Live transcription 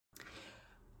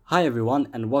Hi everyone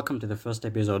and welcome to the first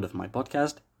episode of my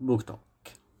podcast, Book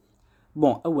Talk.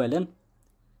 Bon, أولا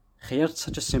خيرت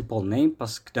such a simple name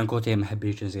باسكو d'un côté ما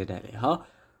حبيتش نزيد عليها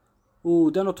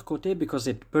و d'un autre côté because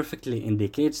it perfectly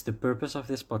indicates the purpose of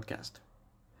this podcast.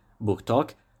 Book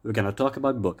Talk, we're gonna talk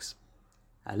about books.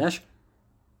 علاش؟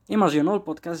 Imaginons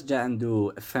البودكاست جا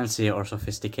عنده a fancy or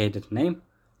sophisticated name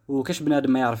وكاش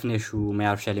بنادم ما يعرفنيش وما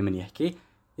يعرفش علي من يحكي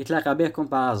يتلاقى به كوم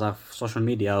بازار في السوشيال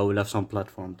ميديا ولا في some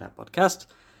platform تاع بودكاست.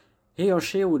 He or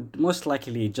she would most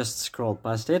likely just scroll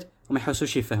past it وما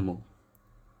يحسوش يفهموا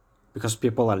because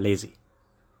people are lazy.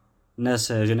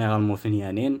 الناس جنرالمون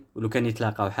فنيانين ولو كان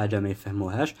يتلاقاو حاجة ما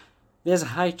يفهموهاش there's a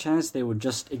high chance they would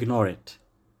just ignore it.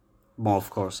 Bon, of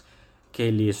course,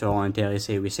 كاين اللي seront intéressés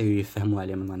ويسيو يفهموا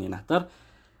عليه من راني نهضر,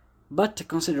 but a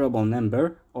considerable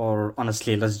number, or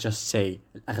honestly let's just say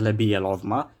الأغلبية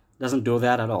العظمى, doesn't do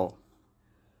that at all.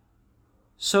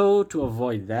 So to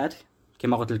avoid that,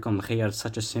 كما قلت لكم خيرت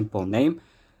such a simple name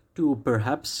to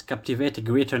perhaps captivate a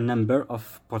greater number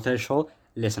of potential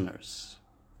listeners.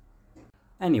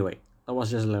 Anyway, that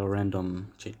was just a little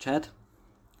random chit chat.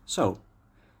 So,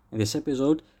 in this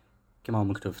episode, كما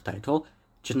مكتوب في title,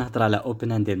 جيت نهضر على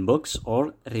open-ended books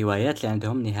or روايات اللي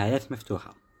عندهم نهايات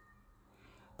مفتوحة.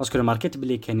 باسكو الماركت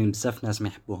بلي كاينين بزاف ناس ما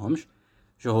يحبوهمش,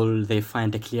 شغل they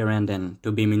find a clear ending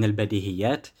to be من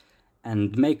البديهيات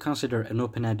and may consider an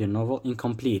open-ended novel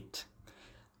incomplete.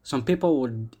 Some people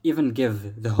would even give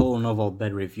the whole novel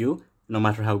bad review, no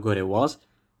matter how good it was,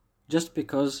 just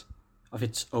because of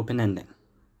its open ending.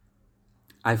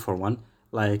 I, for one,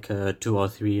 like 2 or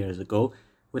 3 years ago,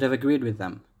 would have agreed with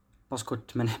them. بس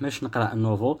كنت منحمش نقرأ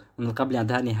النوفل ونلقى بلي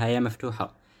عندها نهاية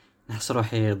مفتوحة. نحس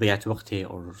روحي ضيعت وقتي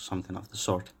or something of the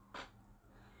sort.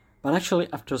 But actually,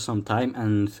 after some time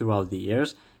and throughout the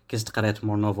years, كنت قرأت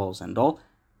more novels and all,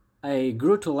 I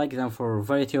grew to like them for a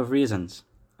variety of reasons.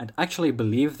 And actually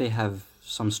believe they have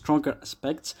some stronger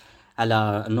aspects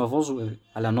على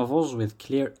novels with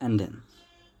clear ending.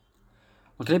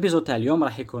 Donc l'épisode تاع اليوم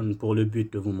راح يكون pour le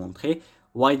but de vous montrer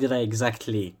why did I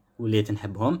exactly وليت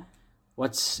نحبهم,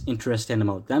 what's interesting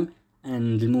about them,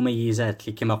 and المميزات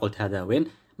اللي كما قلت هذا وين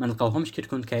ما نلقاوهمش كي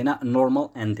تكون كاينة normal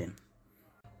ending.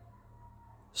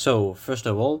 So first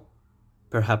of all,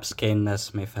 perhaps كاين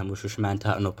ناس ما يفهموش وش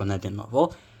معناتها an open-ended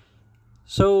novel.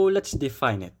 So let's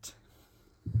define it.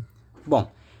 بون,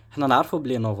 احنا نعرفوا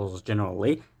بلي novels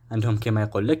generally عندهم كما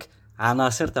يقول لك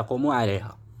عناصر تقوم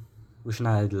عليها.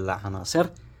 وشنا هاد العناصر؟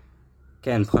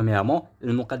 كان premièrement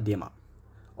المقدمة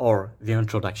or the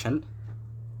introduction,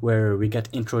 where we get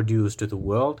introduced to the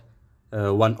world,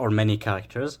 one or many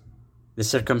characters, the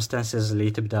circumstances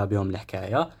اللي تبدأ بهم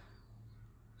الحكاية.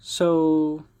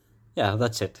 So yeah,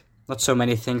 that's it. Not so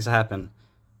many things happen.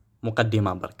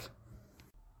 مقدمة برك.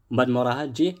 بعد موراها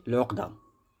تجي العقدة,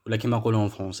 ولا كما نقولوا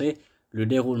en français le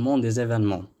déroulement des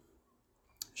événements.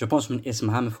 Je pense من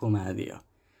اسمها مفهومة هذه.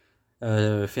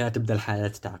 فيها تبدأ الحياة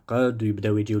تتعقد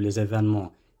ويبدأوا يجيوا les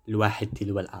événements الواحد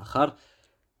تلو الآخر.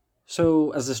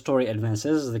 So as the story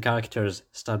advances, the characters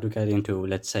start to get into,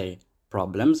 let's say,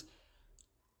 problems,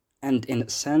 and in a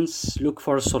sense look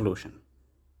for a solution.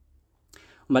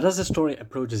 But as the story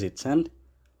approaches its end,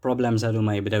 problems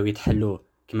هذوما يبدأوا يتحلوا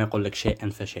كما يقول لك شيئا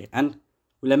فشيئا,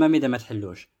 ولما ميدا ما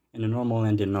تحلوش in a normal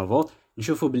ending novel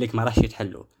نشوفوا بليك ما راح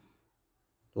يتحلوا,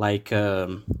 like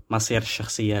مصير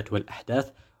الشخصيات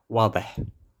والأحداث واضح,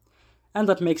 and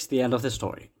that makes the end of the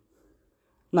story.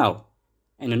 Now,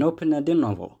 in an open-ended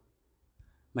novel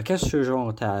ما كاش شو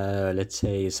جون تاع let's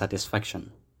say satisfaction,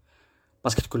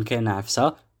 باسكو تكون كاينة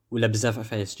عفسة ولا بزاف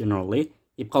عفايس generally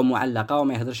يبقاو معلقة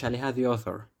وما يهدرش عليها the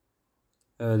author.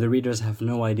 The readers have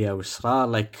no idea وش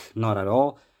صرا, like not at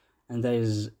all, and there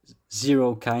is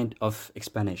zero kind of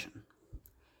explanation.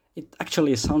 It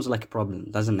actually sounds like a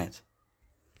problem, doesn't it?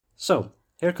 So,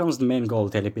 here comes the main goal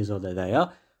تاع الابيزود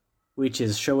هذايا, which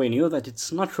is showing you that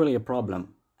it's not really a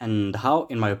problem, and how,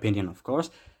 in my opinion of course,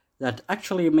 that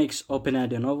actually makes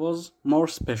open-ended novels more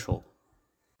special.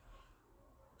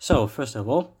 So, first of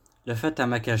all, le fait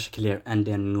ما كانش clear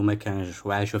ending وما كانش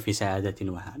وعاشوا في سعادة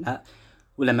وهناء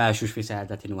ولا ما عاشوش في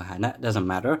سعادة وهناء, doesn't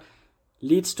matter,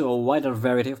 leads to a wider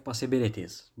variety of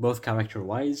possibilities, both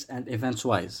character-wise and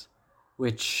events-wise,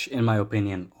 which, in my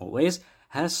opinion always,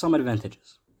 has some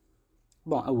advantages.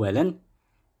 Bon, أولاً,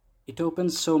 it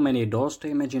opens so many doors to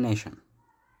imagination.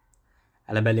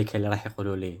 على بالك اللي راح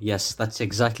يقولوا لي, yes, that's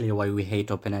exactly why we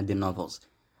hate open-ended novels.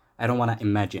 I don't want to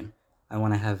imagine. I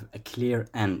want to have a clear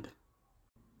end.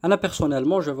 أنا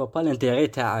personnellement, je vois pas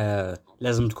l'intérêt تاع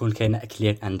لازم تكون كاينة a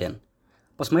clear ending.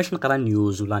 بس ماش نقرأ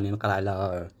نيوز ولا نقرأ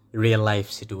على real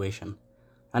life situation.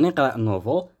 أنا نقرأ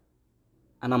novel.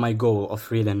 أنا my goal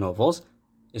of reading novels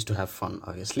is to have fun,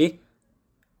 obviously.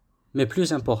 Mais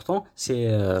plus important, c'est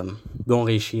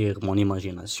d'enrichir mon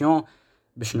imagination,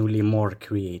 باش نولي more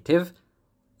creative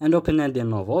and open-ended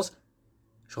novels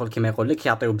شغل كيما يقول لك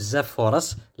يعطيو بزاف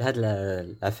فرص لهاد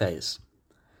العفايس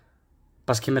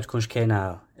باسكو ما تكونش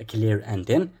كاينه clear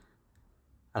ending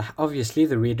راح obviously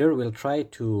the reader will try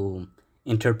to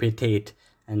interpretate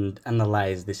and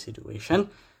analyze the situation.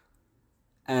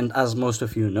 And as most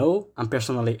of you know, I'm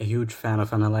personally a huge fan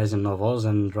of analyzing novels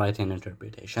and writing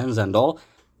interpretations and all.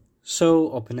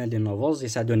 So open-ended novels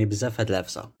يساعدوني بزاف هاد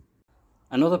العفسة.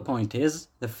 Another point is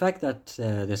the fact that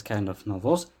this kind of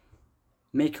novels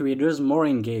make readers more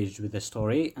engaged with the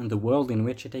story and the world in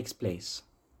which it takes place.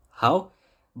 How?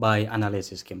 By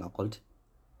analysis كما قلت.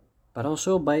 But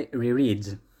also by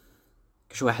rereads.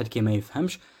 كش واحد كيما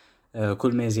يفهمش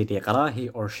كل ما يزيد يقرأ he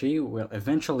or she will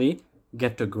eventually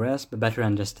get to grasp a better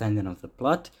understanding of the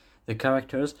plot, the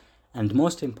characters, and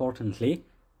most importantly,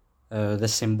 the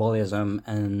symbolism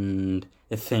and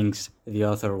the things the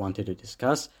author wanted to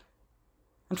discuss.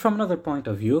 And from another point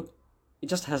of view, it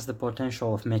just has the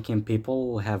potential of making people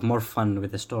have more fun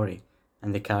with the story and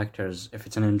the characters if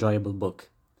it's an enjoyable book.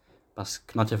 But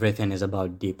not everything is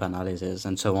about deep analysis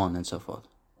and so on and so forth.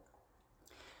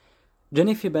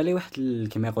 جاني في بالي واحد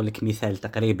كما يقول لك مثال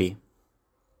تقريبي.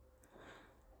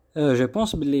 جو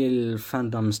بونس بلي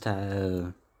الفاندومز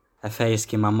تاع عفايس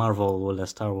كيما مارفل ولا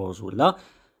ستار وورز ولا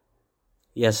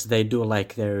yes they do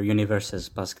like their universes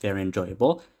because they're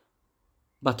enjoyable,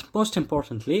 but most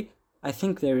importantly I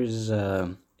think there is a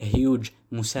huge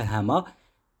مساهمة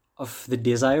of the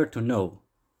desire to know.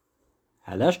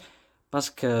 علاش؟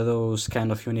 باسكو those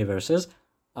kind of universes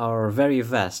are very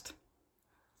vast.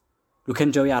 لو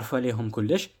كان جاو يعرفوا عليهم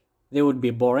كلش they would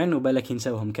be boring وبالك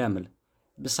ينساوهم كامل.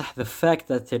 بصح the fact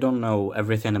that they don't know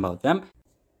everything about them,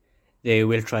 they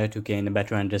will try to gain a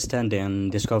better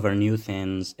understanding, discover new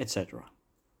things, etc.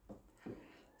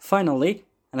 Finally,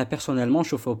 أنا personnellement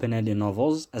شوف open-ended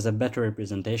novels as a better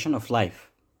representation of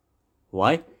life.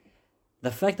 Why?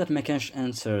 The fact that ما كانش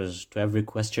answers to every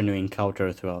question you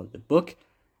encounter throughout the book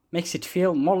makes it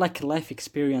feel more like a life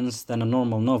experience than a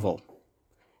normal novel.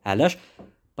 علاش؟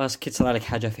 باسكو تصرى لك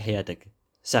حاجة في حياتك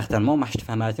certainement ما راح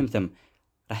تفهمها تمتم،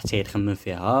 راح تسير تخمم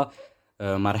فيها،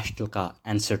 ما راح تلقى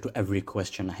answer to every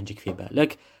question راح تجيك في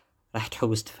بالك، راح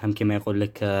تحوس تفهم كما يقول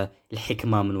لك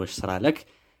الحكمة من واش صرا لك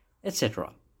etc.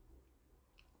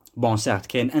 Bon certes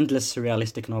كاين endless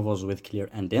realistic novels with clear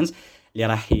endings اللي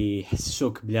راح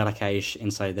يحسسوك بلي راك عايش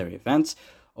inside their events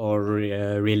or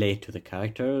relate to the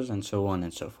characters and so on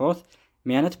and so forth.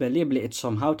 مي أنا تبان لي بلي it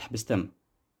somehow تحبستم.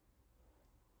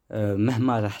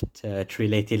 مهما راح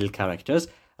تريليتي للكاركترز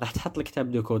راح تحط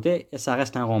الكتاب دو كوتي ça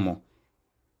reste un roman.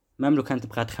 مام لو كان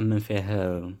تبقى تخمم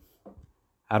فيه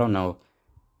I don't know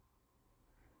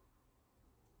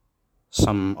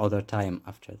some other time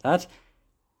after that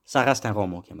ça reste un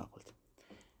roman كما قلت.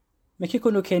 ما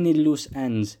كيكونوا كاينين loose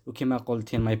ends وكما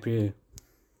قلت in my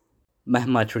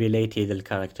مهما تريليتي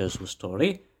للكاركترز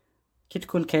والستوري كي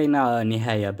تكون كاينه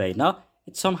نهايه باينه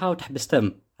it somehow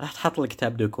تحبستم، راح تحط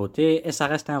الكتاب دو كوتي et ça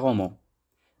reste un roman.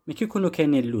 مي كي يكونوا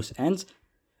كاينين loose ends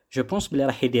je pense بلي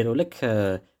راح يديروا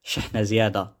لك شحنه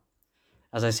زياده.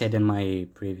 As I said in my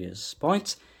previous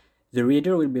points, the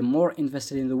reader will be more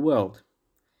invested in the world.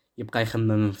 يبقى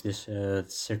يخمم في the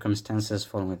circumstances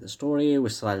following the story,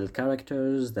 with the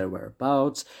characters, their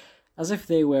whereabouts, as if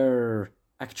they were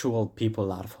actual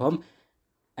people عارفهم,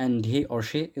 and he or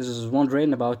she is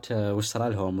wondering about وش صرا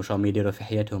لهم وش راهم يديروا في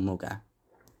حياتهم وكاع.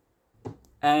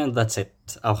 And that's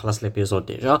it. أو خلاص الابيزود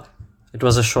ديجا. It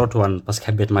was a short one بس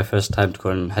حبيت my first time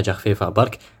تكون حاجة خفيفة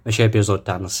برك ماشي ابيزود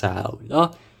تاع نص ساعة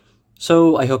ولا.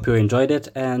 So I hope you enjoyed it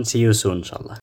and see you soon إن شاء الله.